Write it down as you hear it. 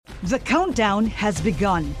The countdown has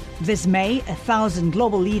begun. This May, 1,000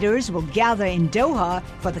 global leaders will gather in Doha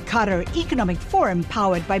for the Qatar Economic Forum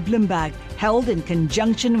powered by Bloomberg, held in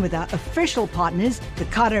conjunction with our official partners, the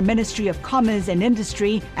Qatar Ministry of Commerce and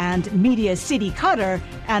Industry and Media City Qatar,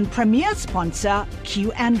 and premier sponsor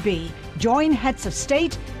QNB. Join heads of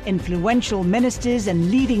state, influential ministers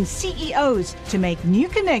and leading CEOs to make new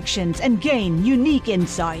connections and gain unique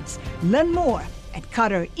insights. Learn more at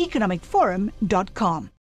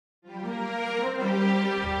QatarEconomicForum.com.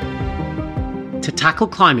 To tackle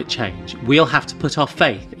climate change, we'll have to put our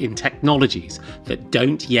faith in technologies that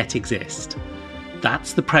don't yet exist.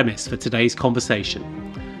 That's the premise for today's conversation.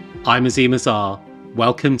 I'm Azim Azhar.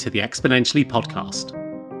 Welcome to the Exponentially podcast.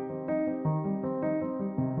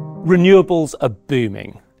 Renewables are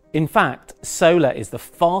booming. In fact, solar is the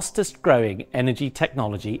fastest growing energy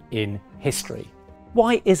technology in history.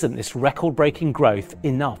 Why isn't this record-breaking growth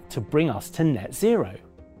enough to bring us to net zero?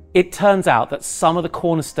 It turns out that some of the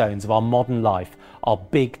cornerstones of our modern life are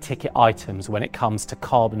big-ticket items when it comes to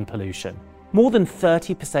carbon pollution. More than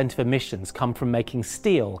 30% of emissions come from making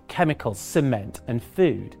steel, chemicals, cement, and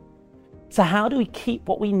food. So how do we keep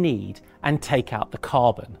what we need and take out the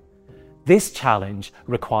carbon? This challenge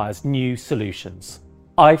requires new solutions.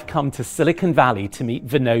 I've come to Silicon Valley to meet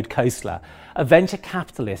Vinod Khosla, a venture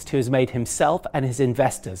capitalist who has made himself and his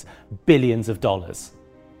investors billions of dollars.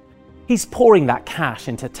 He's pouring that cash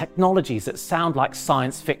into technologies that sound like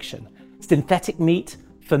science fiction: synthetic meat,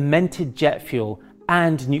 fermented jet fuel,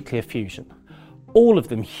 and nuclear fusion. All of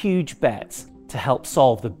them huge bets to help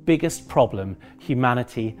solve the biggest problem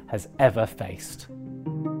humanity has ever faced.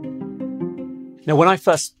 Now, when I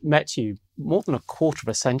first met you more than a quarter of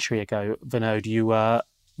a century ago, Vinod, you were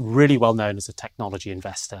really well known as a technology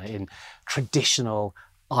investor in traditional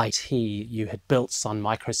IT. You had built Sun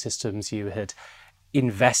Microsystems, you had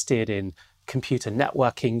invested in computer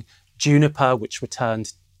networking, Juniper, which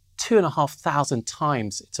returned 2,500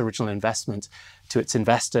 times its original investment to its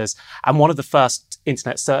investors, and one of the first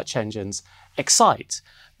internet search engines, Excite.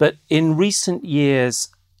 But in recent years,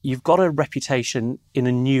 you've got a reputation in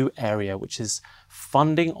a new area, which is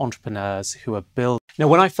funding entrepreneurs who are building. Now,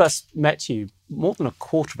 when I first met you more than a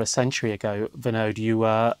quarter of a century ago, Vinod, you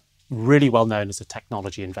were really well known as a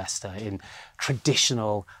technology investor in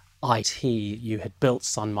traditional IT. You had built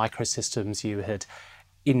Sun Microsystems, you had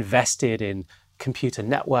invested in computer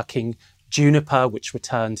networking, Juniper, which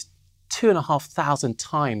returned 2,500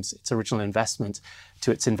 times its original investment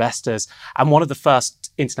to its investors, and one of the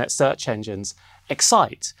first internet search engines,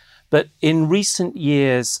 Excite. But in recent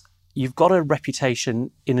years, you've got a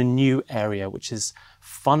reputation in a new area, which is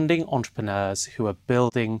funding entrepreneurs who are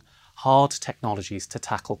building hard technologies to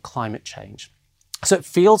tackle climate change. So it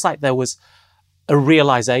feels like there was a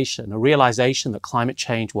realization that climate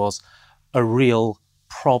change was a real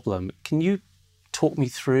problem. Can you talk me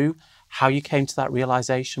through how you came to that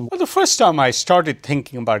realization? Well, the first time I started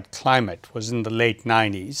thinking about climate was in the late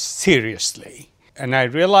 90s, seriously. And I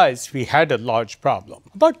realized we had a large problem.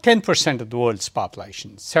 About 10% of the world's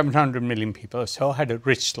population, 700 million people or so, had a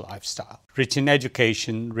rich lifestyle. Rich in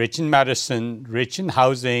education, rich in medicine, rich in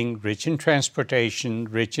housing, rich in transportation,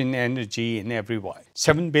 rich in energy in every way.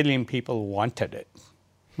 7 billion people wanted it.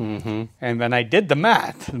 Mm-hmm. And when I did the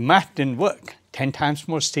math didn't work. 10 times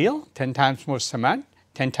more steel, 10 times more cement,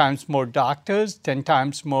 10 times more doctors, 10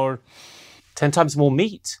 times more... 10 times more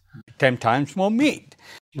meat. 10 times more meat.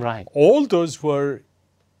 Right. All those were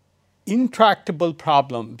intractable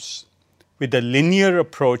problems with a linear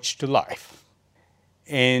approach to life.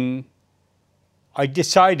 And I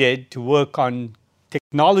decided to work on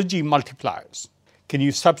technology multipliers. Can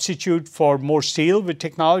you substitute for more steel with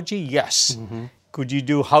technology? Yes. Mm-hmm. Could you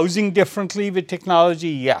do housing differently with technology?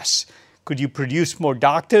 Yes. Could you produce more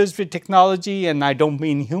doctors with technology? And I don't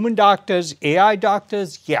mean human doctors, AI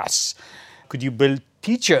doctors? Yes. Could you build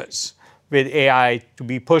teachers with AI to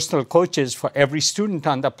be personal coaches for every student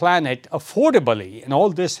on the planet affordably? And all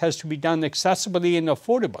this has to be done accessibly and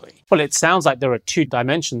affordably. Well, it sounds like there are two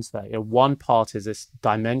dimensions there. One part is this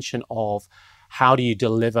dimension of how do you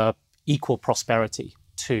deliver equal prosperity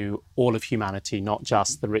to all of humanity, not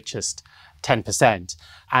just the richest 10%.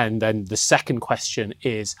 And then the second question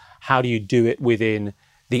is, how do you do it within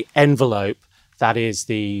the envelope that is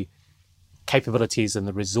the capabilities and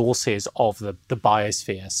the resources of the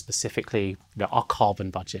biosphere, specifically our carbon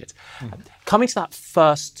budget. Mm-hmm. Coming to that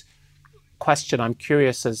first question, I'm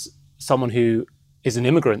curious, as someone who is an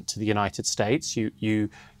immigrant to the United States, you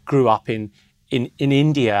grew up in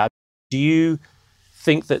India. Do you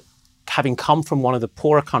think that having come from one of the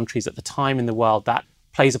poorer countries at the time in the world, that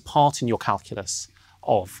plays a part in your calculus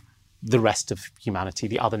of the rest of humanity,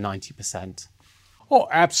 the other 90%? Oh,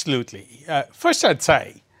 absolutely. First, I'd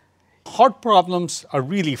say hard problems are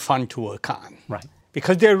really fun to work on. Right.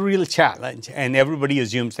 Because they're a real challenge and everybody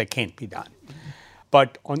assumes they can't be done.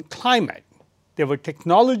 But on climate, there were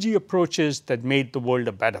technology approaches that made the world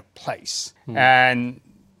a better place. And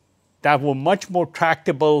that were much more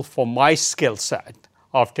tractable for my skill set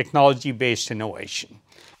of technology-based innovation.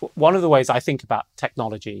 One of the ways I think about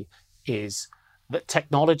technology is that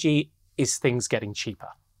technology is things getting cheaper.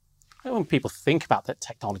 And when people think about that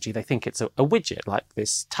technology, they think it's a widget like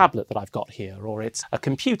this tablet that I've got here, or it's a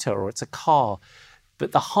computer, or it's a car.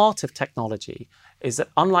 But the heart of technology is that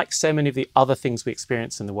unlike so many of the other things we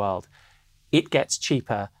experience in the world, it gets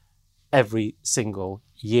cheaper every single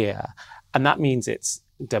year. And that means it's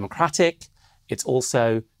democratic, it's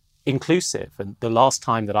also inclusive. And the last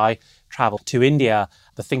time that I traveled to India,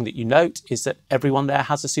 the thing that you note is that everyone there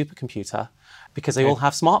has a supercomputer because they all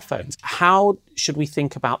have smartphones. How should we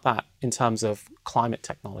think about that in terms of climate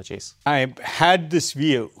technologies? I had this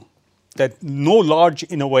view that no large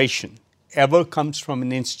innovation ever comes from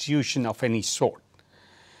an institution of any sort.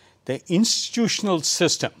 The institutional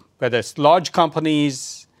system, whether it's large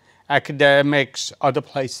companies, academics, other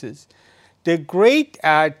places, they're great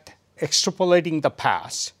at extrapolating the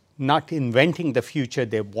past, not inventing the future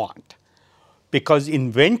they want. Because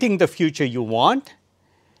inventing the future you want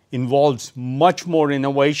involves much more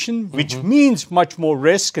innovation, which means much more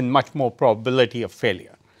risk and much more probability of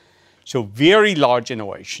failure. So very large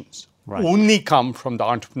innovations only come from the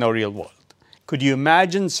entrepreneurial world. Could you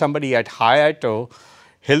imagine somebody at Hyatt or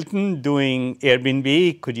Hilton doing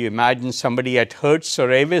Airbnb? Could you imagine somebody at Hertz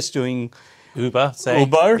or Avis doing Uber, say.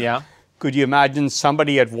 Uber? Yeah. Could you imagine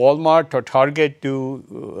somebody at Walmart or Target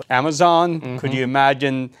do Amazon? Could you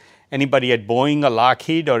imagine anybody at Boeing or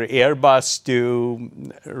Lockheed or Airbus do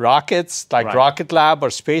rockets like Rocket Lab or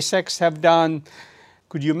SpaceX have done?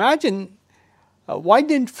 Could you imagine why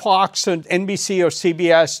didn't Fox and NBC or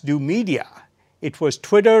CBS do media? It was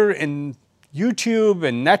Twitter and YouTube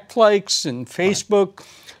and Netflix and Facebook.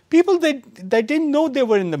 People that didn't know they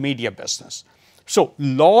were in the media business. So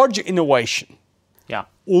large innovation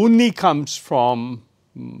only comes from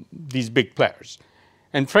these big players.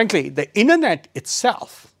 And frankly, the internet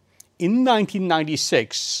itself, in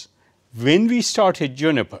 1996, when we started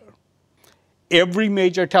Juniper, every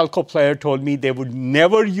major telco player told me they would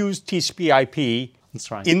never use TCP/IP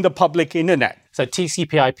in the public internet. So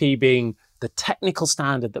TCP/IP being the technical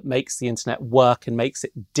standard that makes the internet work and makes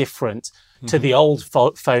it different to the old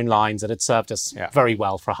phone lines that had served us very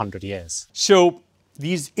well for 100 years. So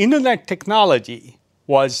these internet technology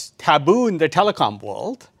was taboo in the telecom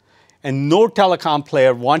world, and no telecom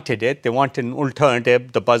player wanted it. They wanted an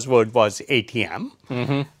alternative. The buzzword was ATM.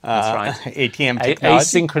 That's right. ATM technology.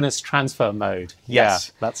 Asynchronous transfer mode.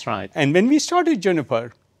 Yes. Yeah, that's right. And when we started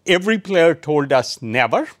Juniper, every player told us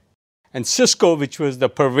never. And Cisco, which was the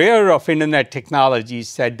purveyor of internet technology,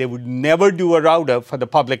 said they would never do a router for the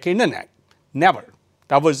public internet. Never.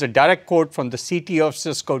 That was a direct quote from the CTO of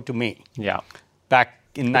Cisco to me. Yeah. Back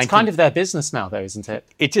in It's kind of their business now, though, isn't it?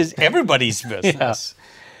 It is everybody's business.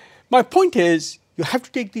 My point is, you have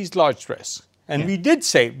to take these large risks. And we did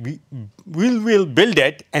say, we'll build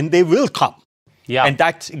it, and they will come. Yeah. And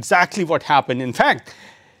that's exactly what happened. In fact,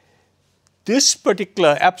 this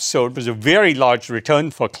particular episode was a very large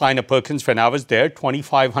return for Kleiner Perkins when I was there,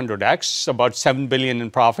 2,500x, about $7 billion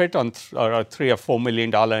in profit on a $3 or $4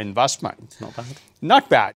 million investment. Not bad. Not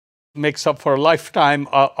bad. Makes up for a lifetime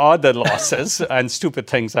of other losses and stupid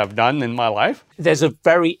things I've done in my life. There's a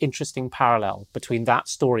very interesting parallel between that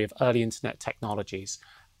story of early internet technologies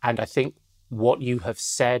and I think what you have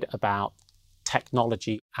said about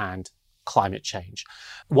technology and climate change.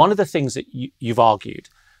 One of the things that you've argued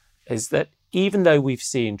is that even though we've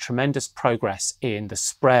seen tremendous progress in the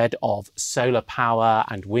spread of solar power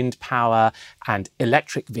and wind power and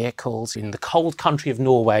electric vehicles in the cold country of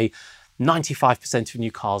Norway, 95% of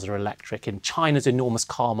new cars are electric. In China's enormous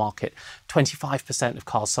car market, 25% of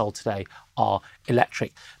cars sold today are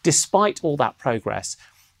electric. Despite all that progress,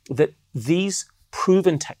 that these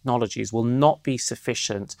proven technologies will not be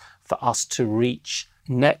sufficient for us to reach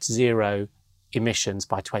net zero emissions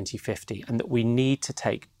by 2050, and that we need to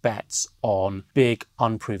take bets on big,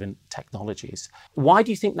 unproven technologies. Why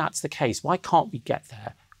do you think that's the case? Why can't we get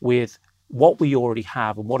there with what we already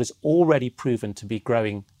have and what is already proven to be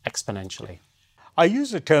growing exponentially? I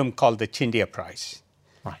use a term called the Chindia price.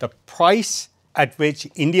 Right. The price at which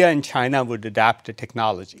India and China would adapt to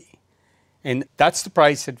technology. And that's the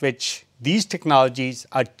price at which these technologies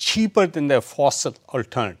are cheaper than their fossil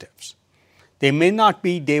alternatives. They may not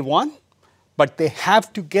be day one, but they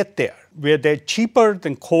have to get there where they're cheaper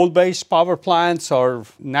than coal-based power plants or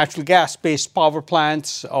natural gas-based power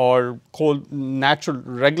plants or natural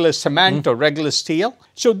regular cement or regular steel.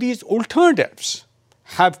 So these alternatives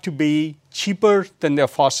have to be cheaper than their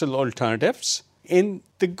fossil alternatives. And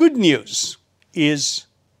the good news is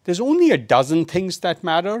there's only a dozen things that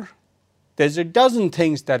matter. There's a dozen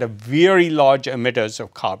things that are very large emitters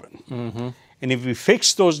of carbon. And if we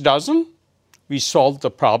fix those dozen, we solve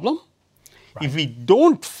the problem. Right. If we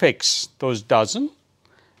don't fix those dozen,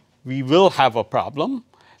 we will have a problem,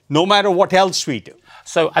 no matter what else we do.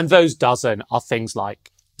 So, and those dozen are things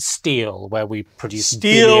like steel, where we produce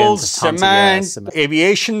steel, billions of tons cement,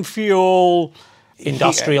 aviation fuel,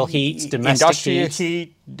 industrial heat, domestic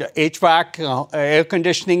heat, HVAC, air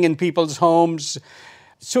conditioning in people's homes.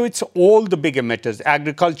 So it's all the big emitters.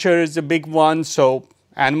 Agriculture is a big one, so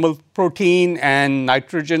animal protein and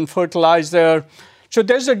nitrogen fertilizer. So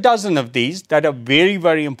there's a dozen of these that are very,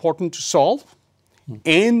 very important to solve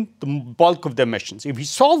and the bulk of the emissions. If we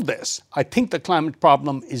solve this, I think the climate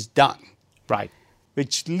problem is done. Right.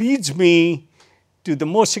 Which leads me to the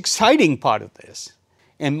most exciting part of this.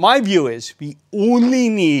 And my view is we only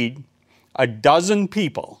need a dozen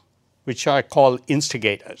people, which I call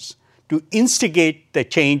instigators, to instigate the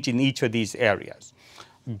change in each of these areas.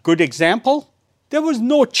 Good example, there was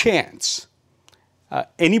no chance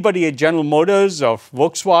anybody at General Motors or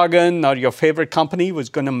Volkswagen or your favorite company was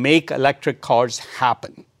going to make electric cars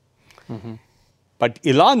happen. But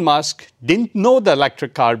Elon Musk didn't know the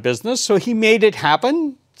electric car business, so he made it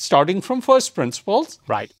happen starting from first principles.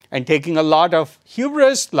 Right. And taking a lot of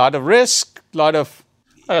hubris, a lot of risk, a lot of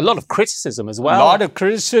criticism as well. A lot of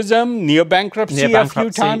criticism, near bankruptcy a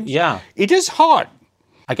few times. Yeah. It is hard.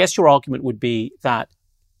 I guess your argument would be that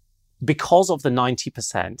because of the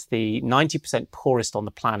 90% poorest on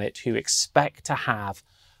the planet who expect to have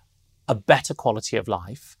a better quality of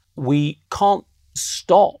life, we can't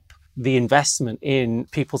stop the investment in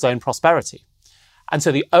people's own prosperity. And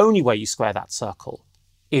so the only way you square that circle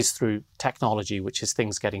is through technology, which is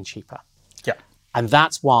things getting cheaper. Yeah. And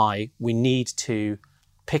that's why we need to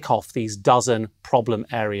pick off these dozen problem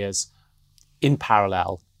areas in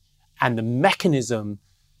parallel. And the mechanism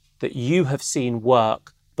that you have seen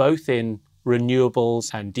work both in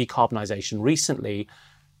renewables and decarbonisation recently,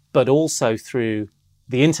 but also through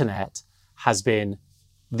the internet, has been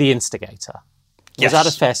the instigator. Yes. Is that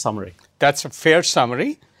a fair summary? That's a fair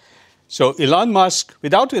summary. So Elon Musk,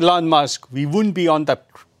 without Elon Musk, we wouldn't be on the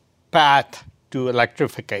path to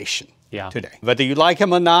electrification today. Whether you like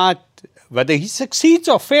him or not, whether he succeeds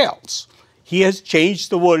or fails, he has changed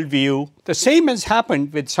the worldview. The same has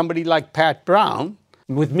happened with somebody like Pat Brown.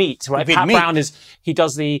 With meat, right? Pat Brown he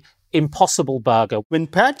does the Impossible Burger. When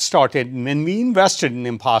Pat started, when we invested in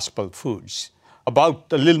Impossible Foods,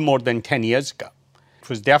 about a little more than 10 years ago, it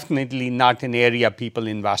was definitely not an area people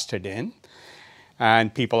invested in.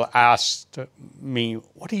 And people asked me,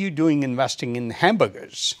 what are you doing investing in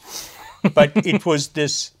hamburgers? But it was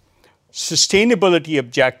this sustainability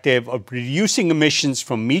objective of reducing emissions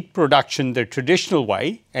from meat production the traditional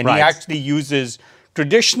way. And he actually uses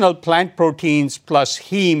traditional plant proteins plus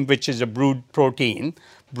heme, which is a brewed protein,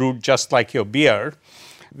 brewed just like your beer,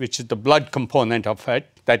 which is the blood component of it,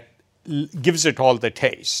 that gives it all the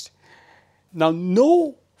taste. Now,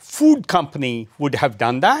 no food company would have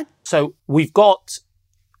done that. So we've got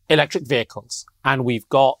electric vehicles and we've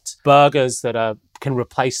got burgers that can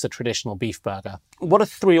replace the traditional beef burger. What are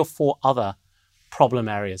 3 or 4 other problem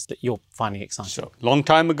areas that you're finding exciting? So, a long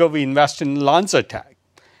time ago, we invested in LanzaTech.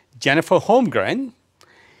 Jennifer Holmgren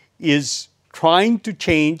is trying to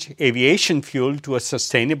change aviation fuel to a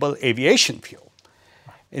sustainable aviation fuel.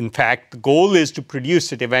 In fact, the goal is to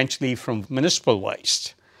produce it eventually from municipal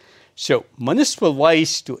waste. So municipal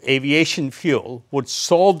waste to aviation fuel would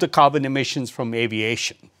solve the carbon emissions from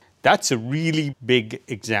aviation. That's a really big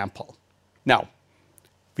example. Now,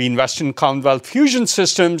 we invested in Commonwealth Fusion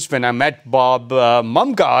Systems. When I met Bob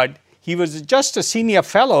Mumgard, he was just a senior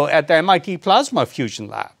fellow at the MIT Plasma Fusion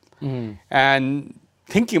Lab. And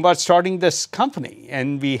thinking about starting this company,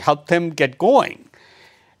 and we helped them get going.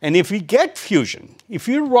 And if we get fusion, if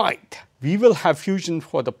you're right, we will have fusion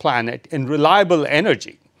for the planet and reliable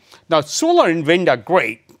energy. Now, solar and wind are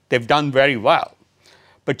great. They've done very well.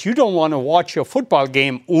 But you don't want to watch your football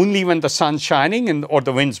game only when the sun's shining or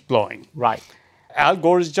the wind's blowing. Right. Al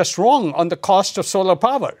Gore is just wrong on the cost of solar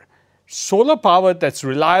power. Solar power that's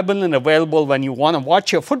reliable and available when you want to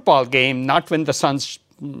watch your football game, not when the sun's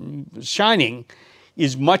shining,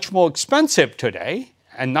 is much more expensive today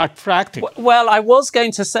and not practical. Well, I was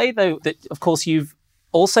going to say, though, that, of course, you've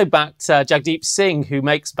also backed Jagdeep Singh, who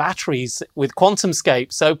makes batteries with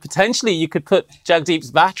QuantumScape. So potentially you could put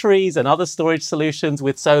Jagdeep's batteries and other storage solutions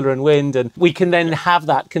with solar and wind, and we can then have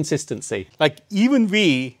that consistency. Like even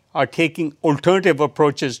we are taking alternative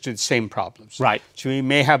approaches to the same problems. Right. So we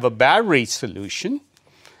may have a battery solution,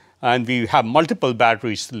 and we have multiple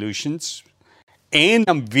battery solutions. And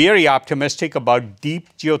I'm very optimistic about deep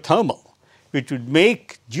geothermal, which would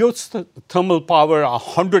make geothermal power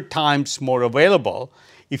 100 times more available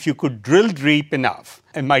if you could drill deep enough.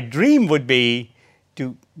 And my dream would be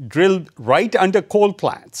to drill right under coal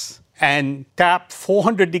plants and tap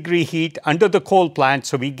 400-degree heat under the coal plant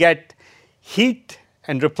so we get heat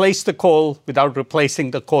and replace the coal without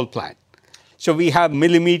replacing the coal plant. So we have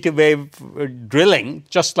millimeter wave drilling,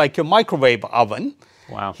 just like your microwave oven,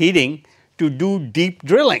 heating, to do deep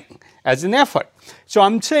drilling as an effort. So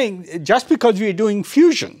I'm saying just because we are doing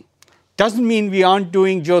fusion doesn't mean we aren't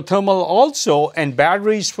doing geothermal also and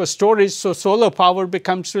batteries for storage so solar power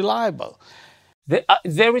becomes reliable.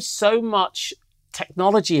 There is so much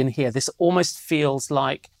technology in here. This almost feels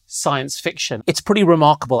like science fiction. It's pretty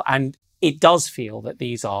remarkable, and it does feel that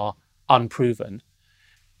these are unproven.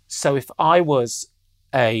 So if I was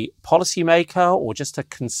a policymaker or just a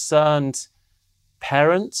concerned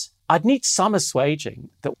parent, I'd need some assuaging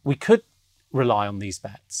that we could rely on these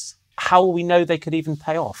bets. How will we know they could even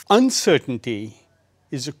pay off? Uncertainty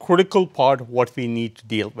is a critical part of what we need to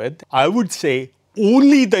deal with. I would say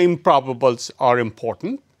only the improbables are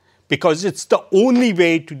important because it's the only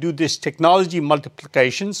way to do this technology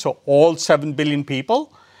multiplication so all 7 billion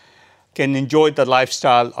people can enjoy the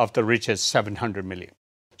lifestyle of the richest 700 million.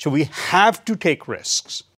 So we have to take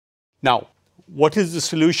risks. Now, what is the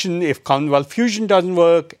solution if Commonwealth fusion doesn't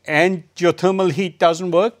work and geothermal heat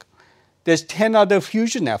doesn't work? There's 10 other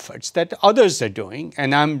fusion efforts that others are doing,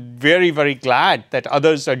 and I'm very, very glad that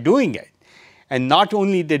others are doing it. And not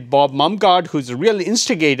only did Bob Mumgaard, who's a real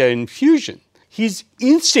instigator in fusion, he's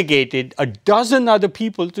instigated a dozen other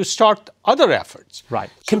people to start other efforts. Right.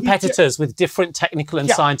 So competitors with different technical and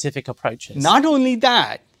scientific approaches. Not only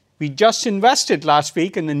that, we just invested last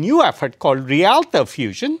week in a new effort called Rialta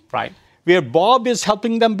Fusion. Right. Where Bob is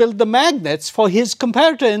helping them build the magnets for his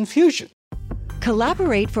competitor in fusion.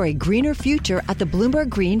 Collaborate for a greener future at the Bloomberg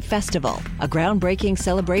Green Festival, a groundbreaking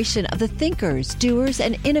celebration of the thinkers, doers,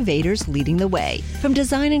 and innovators leading the way. From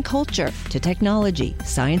design and culture to technology,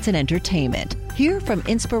 science, and entertainment. Hear from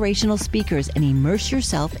inspirational speakers and immerse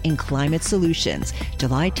yourself in climate solutions.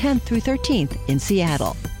 July 10th through 13th in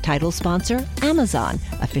Seattle. Title sponsor, Amazon.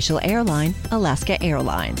 Official airline, Alaska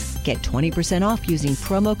Airlines. Get 20% off using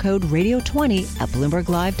promo code radio20 at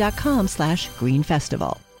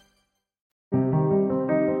bloomberglive.com/greenfestival.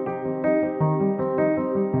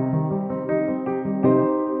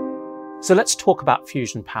 So let's talk about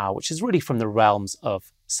fusion power, which is really from the realms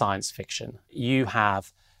of science fiction. You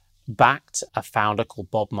have backed a founder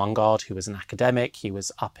called Bob Mumgaard, who was an academic. He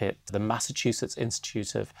was up at the Massachusetts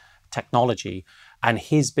Institute of Technology, and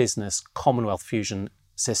his business, Commonwealth Fusion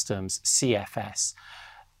Systems, CFS.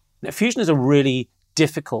 Now, fusion is a really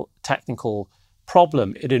difficult technical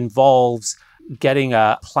problem. It involves getting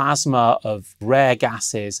a plasma of rare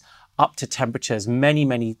gases up to temperatures many,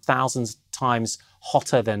 many thousands times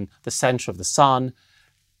hotter than the center of the sun,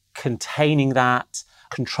 containing that,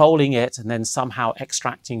 controlling it, and then somehow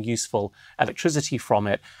extracting useful electricity from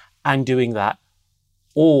it, and doing that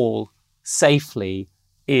all safely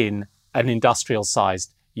in an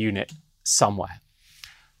industrial-sized unit somewhere.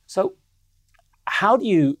 So how do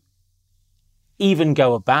you even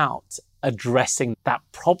go about addressing that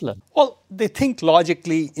problem? Well, they think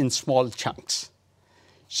logically in small chunks.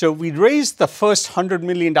 So we raised the first $100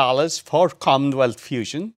 million for Commonwealth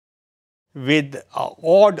Fusion with an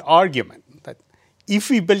odd argument that if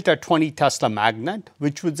we built a 20 Tesla magnet,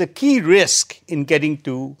 which was a key risk in getting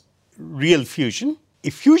to real fusion,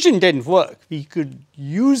 if fusion didn't work, we could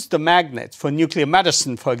use the magnets for nuclear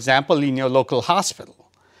medicine, for example, in your local hospital.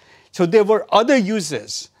 So there were other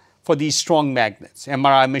uses for these strong magnets,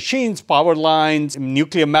 MRI machines, power lines,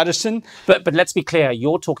 nuclear medicine. But let's be clear,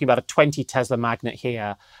 you're talking about a 20 Tesla magnet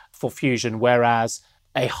here for fusion, whereas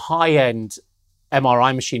a high-end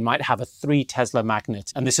MRI machine might have a 3 Tesla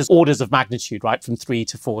magnet. And this is orders of magnitude, right? From 3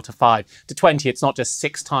 to 4 to 5 to 20. It's not just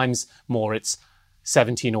 6 times more, it's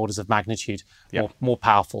 17 orders of magnitude more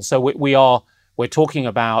powerful. So we're talking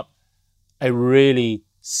about a really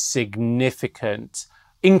significant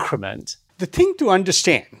increment. The thing to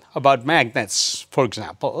understand about magnets, for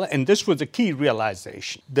example, and this was a key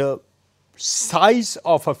realization, the size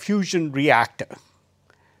of a fusion reactor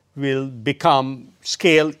will become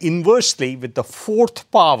scale inversely with the 4th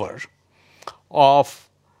power of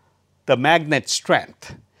the magnet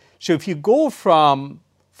strength. So if you go from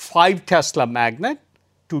 5 Tesla magnet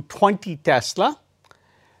to 20 Tesla,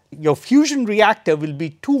 your fusion reactor will be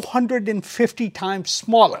 250 times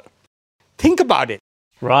smaller. Think about it.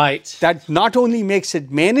 Right. That not only makes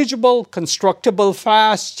it manageable, constructible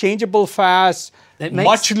fast, changeable fast,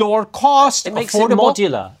 much lower cost, it makes affordable.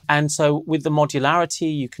 it modular. And so with the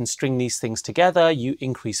modularity, you can string these things together. You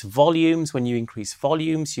increase volumes. When you increase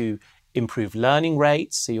volumes, you improve learning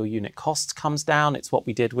rates, so your unit cost comes down. It's what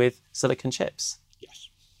we did with silicon chips. Yes.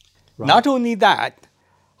 Right. Not only that,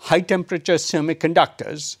 high-temperature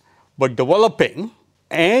semiconductors were developing,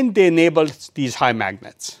 and they enabled these high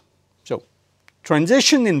magnets. So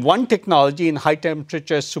transition in one technology in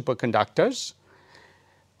high-temperature superconductors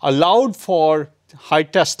allowed for high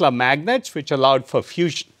Tesla magnets, which allowed for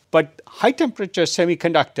fusion. But high-temperature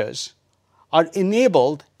semiconductors are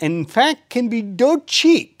enabled and, in fact, can be dirt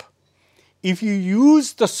cheap if you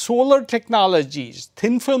use the solar technologies,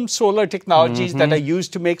 thin-film solar technologies that are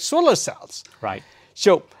used to make solar cells. Right.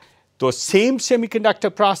 So those same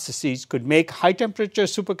semiconductor processes could make high-temperature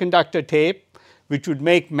superconductor tape, which would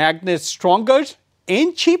make magnets stronger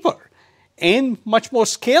and cheaper and much more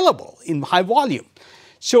scalable in high volume.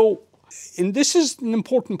 So, and this is an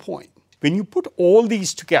important point. When you put all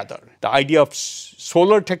these together, the idea of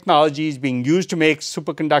solar technologies being used to make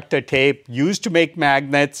superconductor tape, used to make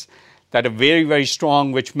magnets that are very, very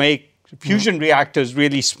strong, which make fusion reactors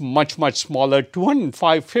really much, much smaller,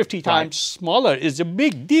 250 times smaller is a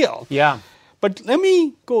big deal. Yeah. But let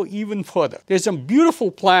me go even further. There's a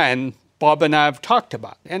beautiful plan Bob and I have talked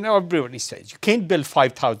about, and everybody says you can't build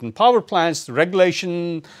 5,000 power plants,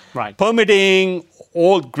 regulation, permitting,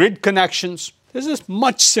 all grid connections. There's a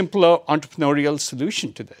much simpler entrepreneurial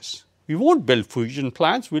solution to this. We won't build fusion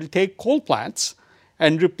plants. We'll take coal plants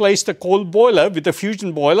and replace the coal boiler with a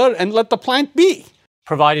fusion boiler and let the plant be.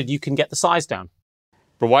 Provided you can get the size down.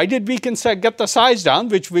 Provided we can get the size down,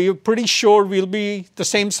 which we're pretty sure will be the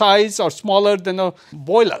same size or smaller than a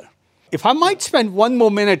boiler. If I might spend one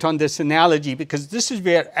more minute on this analogy, because this is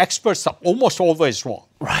where experts are almost always wrong.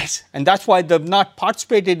 Right. And that's why they've not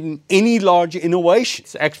participated in any large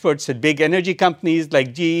innovations. Experts at big energy companies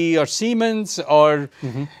like GE or Siemens or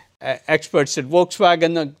experts at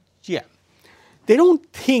Volkswagen or GM. They don't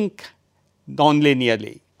think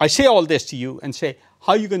non-linearly. I say all this to you and say,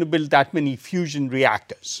 how are you going to build that many fusion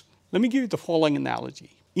reactors? Let me give you the following analogy.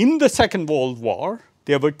 In the Second World War,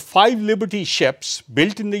 there were 5 Liberty ships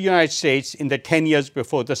built in the United States in the 10 years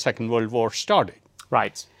before the Second World War started.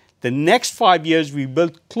 Right. The next 5 years, we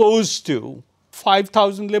built close to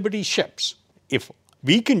 5,000 Liberty ships. If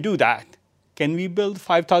we can do that, can we build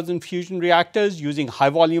 5,000 fusion reactors using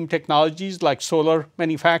high-volume technologies like solar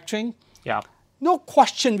manufacturing? Yeah. No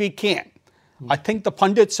question we can. I think the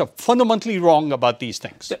pundits are fundamentally wrong about these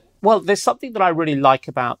things. Well, there's something that I really like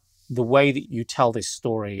about the way that you tell this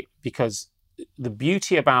story, because the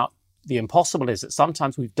beauty about the impossible is that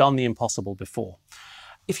sometimes we've done the impossible before.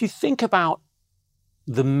 If you think about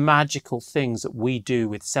the magical things that we do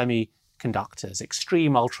with semiconductors,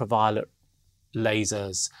 extreme ultraviolet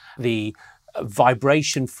lasers, the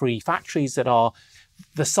vibration-free factories that are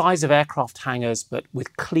the size of aircraft hangars but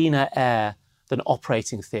with cleaner air than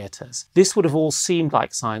operating theatres. This would have all seemed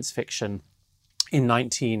like science fiction in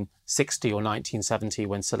 1960 or 1970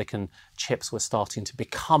 when silicon chips were starting to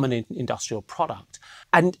become an industrial product.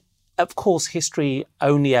 And of course, history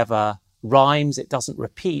only ever rhymes, it doesn't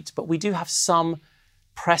repeat, but we do have some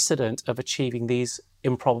precedent of achieving these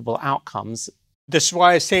improbable outcomes. This is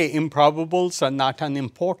why I say improbables are not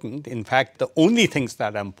unimportant. In fact, the only things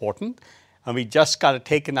that are important, and we just got to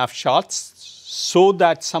take enough shots so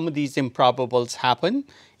that some of these improbables happen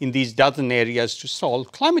in these dozen areas to solve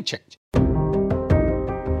climate change.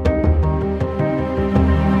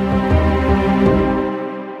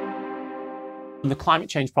 The climate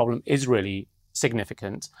change problem is really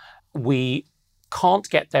significant. We can't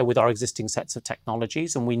get there with our existing sets of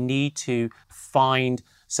technologies, and we need to find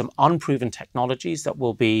some unproven technologies that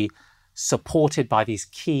will be supported by these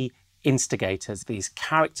key instigators, these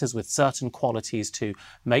characters with certain qualities to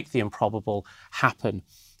make the improbable happen.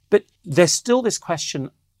 But there's still this question,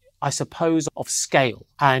 I suppose, of scale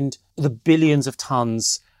and the billions of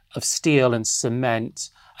tons of steel and cement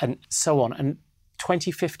and so on. And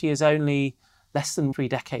 2050 is only less than 3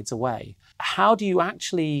 decades away. How do you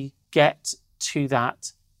actually get to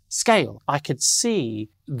that scale? I could see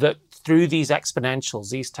that through these exponentials,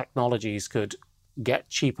 these technologies could get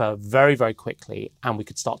cheaper very, very quickly, and we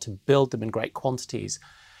could start to build them in great quantities.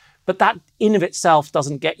 But that in of itself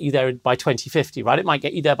doesn't get you there by 2050, right? It might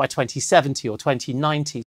get you there by 2070 or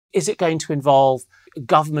 2090. Is it going to involve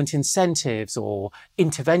government incentives or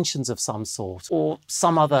interventions of some sort or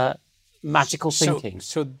some other magical thinking?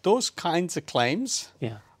 So those kinds of claims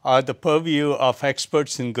Yeah. are the purview of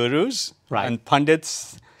experts and gurus Right. and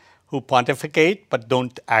pundits who pontificate but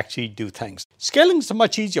don't actually do things. Scaling is a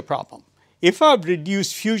much easier problem. If I've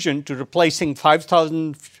reduced fusion to replacing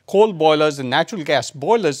 5,000 coal boilers and natural gas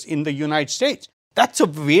boilers in the United States, that's a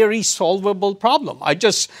very solvable problem. I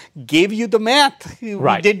just gave you the math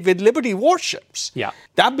we did with Liberty warships. Yeah.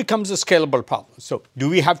 That becomes a scalable problem. So do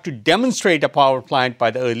we have to demonstrate a power plant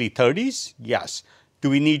by the early 30s? Yes. Do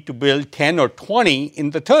we need to build 10 or 20 in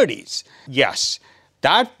the 30s? Yes.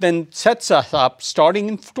 That then sets us up, starting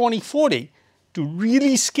in 2040, to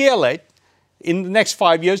really scale it in the next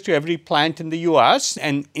 5 years to every plant in the US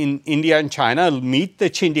and in India and China. It'll meet the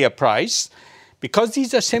Chindia price. Because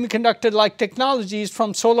these are semiconductor-like technologies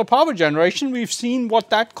from solar power generation, we've seen what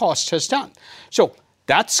that cost has done. So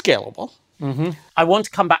that's scalable. Mm-hmm. I want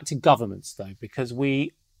to come back to governments, though, because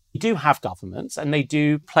we do have governments and they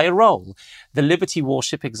do play a role. The Liberty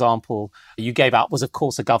warship example you gave out was, of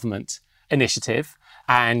course, a government initiative.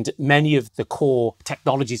 And many of the core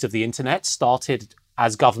technologies of the internet started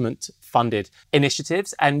as government-funded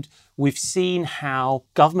initiatives. And we've seen how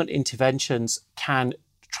government interventions can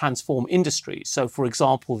transform industries. So, for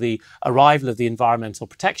example, the arrival of the Environmental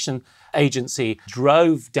Protection Agency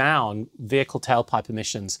drove down vehicle tailpipe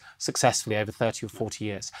emissions successfully over 30 or 40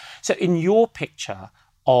 years. So in your picture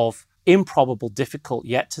of improbable, difficult,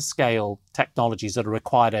 yet to scale technologies that are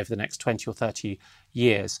required over the next 20 or 30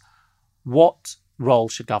 years, what role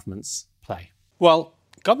should governments play? Well,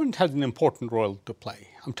 government has an important role to play.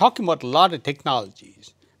 I'm talking about a lot of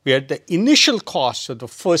technologies where the initial cost of the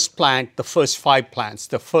first plant, the first 5 plants,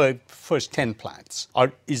 the first 10 plants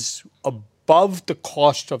is above the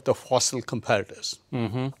cost of the fossil competitors.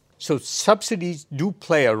 Mm-hmm. So subsidies do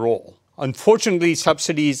play a role. Unfortunately,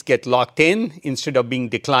 subsidies get locked in instead of being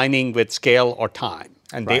declining with scale or time.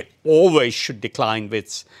 And they always should decline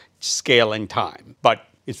with scale and time. But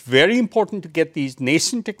it's very important to get these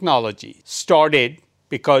nascent technologies started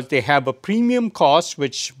because they have a premium cost,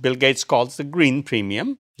 which Bill Gates calls the green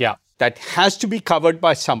premium. Yeah. That has to be covered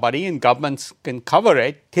by somebody, and governments can cover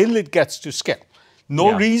it till it gets to scale.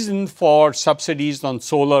 No reason for subsidies on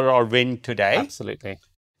solar or wind today. Absolutely.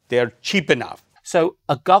 They're cheap enough. So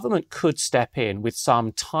a government could step in with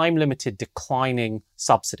some time-limited declining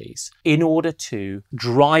subsidies in order to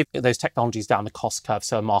drive those technologies down the cost curve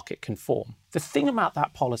so a market can form. The thing about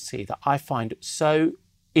that policy that I find so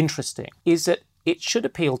interesting is that it should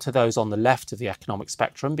appeal to those on the left of the economic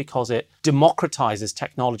spectrum because it democratizes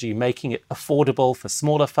technology, making it affordable for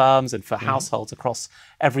smaller firms and for households across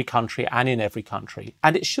every country and in every country.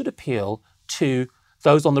 And it should appeal to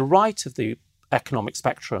those on the right of the economic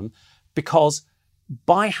spectrum because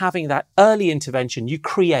by having that early intervention, you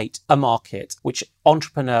create a market which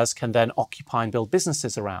entrepreneurs can then occupy and build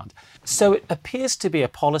businesses around. So it appears to be a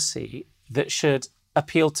policy that should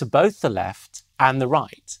appeal to both the left and the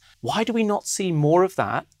right. Why do we not see more of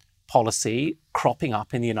that policy cropping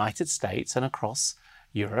up in the United States and across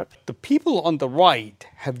Europe? The people on the right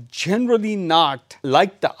have generally not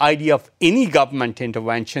liked the idea of any government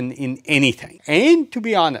intervention in anything. And to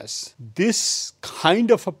be honest, this kind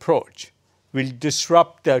of approach will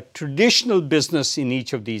disrupt the traditional business in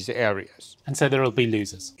each of these areas. And so there will be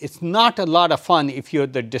losers. It's not a lot of fun if you're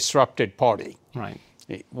the disrupted party. Right.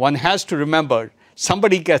 One has to remember,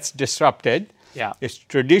 somebody gets disrupted. Yeah. It's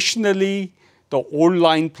traditionally the old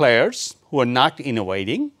line players who are not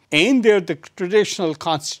innovating, and they're the traditional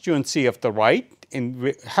constituency of the right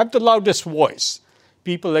and have the loudest voice.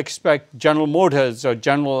 People expect General Motors or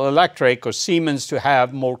General Electric or Siemens to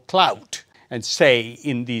have more clout and say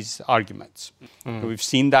in these arguments. We've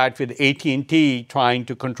seen that with AT&T trying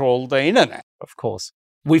to control the internet. Of course.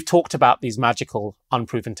 We've talked about these magical,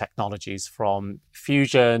 unproven technologies from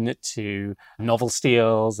fusion to novel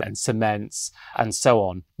steels and cements and so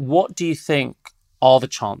on. What do you think are the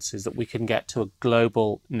chances that we can get to a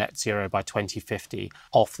global net zero by 2050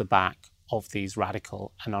 off the back of these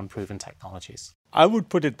radical and unproven technologies? I would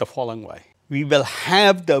put it the following way. We will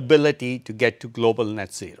have the ability to get to global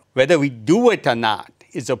net zero. Whether we do it or not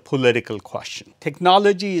is a political question.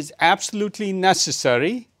 Technology is absolutely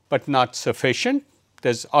necessary, but not sufficient.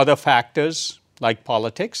 There's other factors like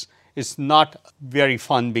politics. It's not very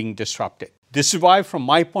fun being disrupted. This is why, from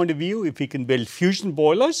my point of view, if we can build fusion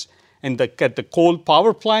boilers and get the coal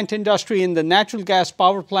power plant industry and the natural gas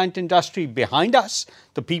power plant industry behind us,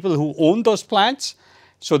 the people who own those plants,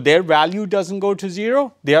 so their value doesn't go to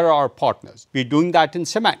zero, they are our partners. We're doing that in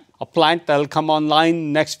cement. A plant that will come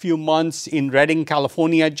online next few months in Redding,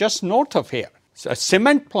 California, just north of here. So a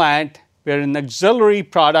cement plant where an auxiliary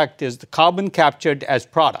product is the carbon captured as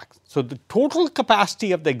product. So the total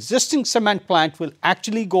capacity of the existing cement plant will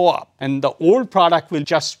actually go up, and the old product will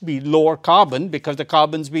just be lower carbon because the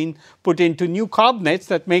carbon's been put into new carbonates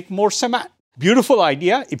that make more cement. Beautiful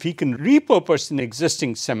idea. If he can repurpose an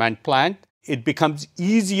existing cement plant, it becomes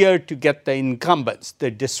easier to get the incumbents,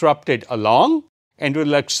 the disrupted, along, and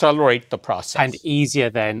will accelerate the process. And easier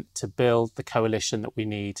then to build the coalition that we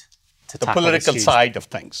need to the political side of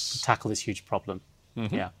things. Tackle this huge problem.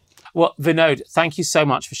 Mm-hmm. Yeah. Well, Vinod, thank you so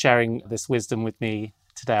much for sharing this wisdom with me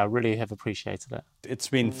today. I really have appreciated it. It's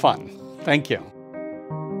been fun. Thank you.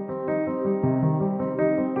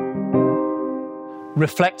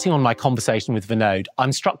 Reflecting on my conversation with Vinod,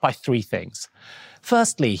 I'm struck by three things.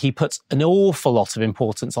 Firstly, he puts an awful lot of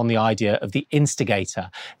importance on the idea of the instigator,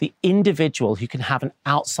 the individual who can have an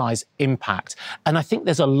outsized impact. And I think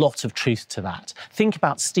there's a lot of truth to that. Think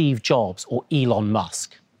about Steve Jobs or Elon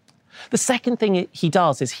Musk. The second thing he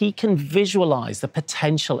does is he can visualize the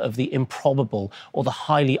potential of the improbable or the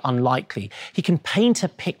highly unlikely. He can paint a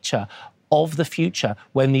picture of the future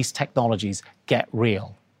when these technologies get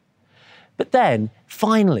real. But then,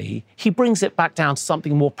 finally, he brings it back down to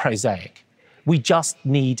something more prosaic. We just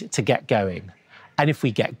need to get going. And if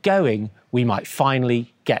we get going, we might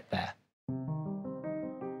finally get there.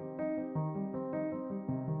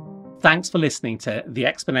 Thanks for listening to the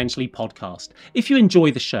Exponentially podcast. If you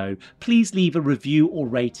enjoy the show, please leave a review or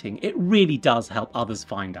rating. It really does help others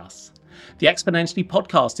find us. The Exponentially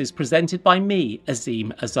podcast is presented by me,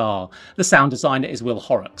 Azim Azhar. The sound designer is Will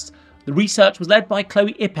Horrocks. The research was led by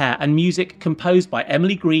Chloe Ipper and music composed by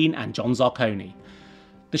Emily Green and John Zarconi.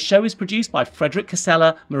 The show is produced by Frederick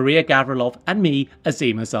Casella, Maria Gavrilov and me,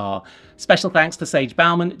 Azim Azhar. Special thanks to Sage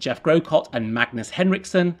Bauman, Jeff Grocott and Magnus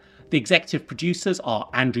Henriksson. The executive producers are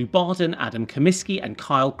Andrew Barden, Adam Comiskey and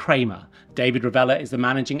Kyle Kramer. David Ravella is the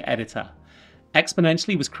managing editor.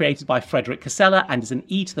 Exponentially was created by Frederick Casella and is an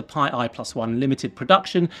E to the Pi I+1 limited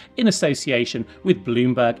production in association with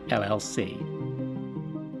Bloomberg LLC.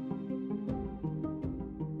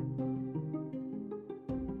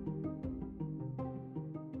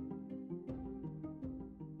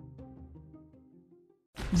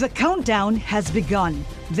 The countdown has begun.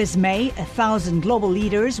 This May, 1,000 global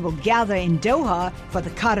leaders will gather in Doha for the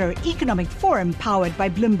Qatar Economic Forum powered by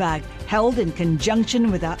Bloomberg, held in conjunction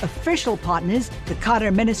with our official partners, the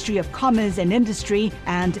Qatar Ministry of Commerce and Industry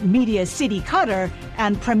and Media City Qatar,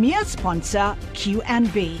 and premier sponsor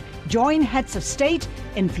QNB. Join heads of state,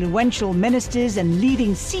 influential ministers and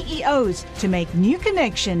leading CEOs to make new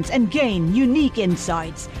connections and gain unique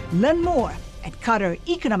insights. Learn more at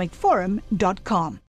QatarEconomicForum.com.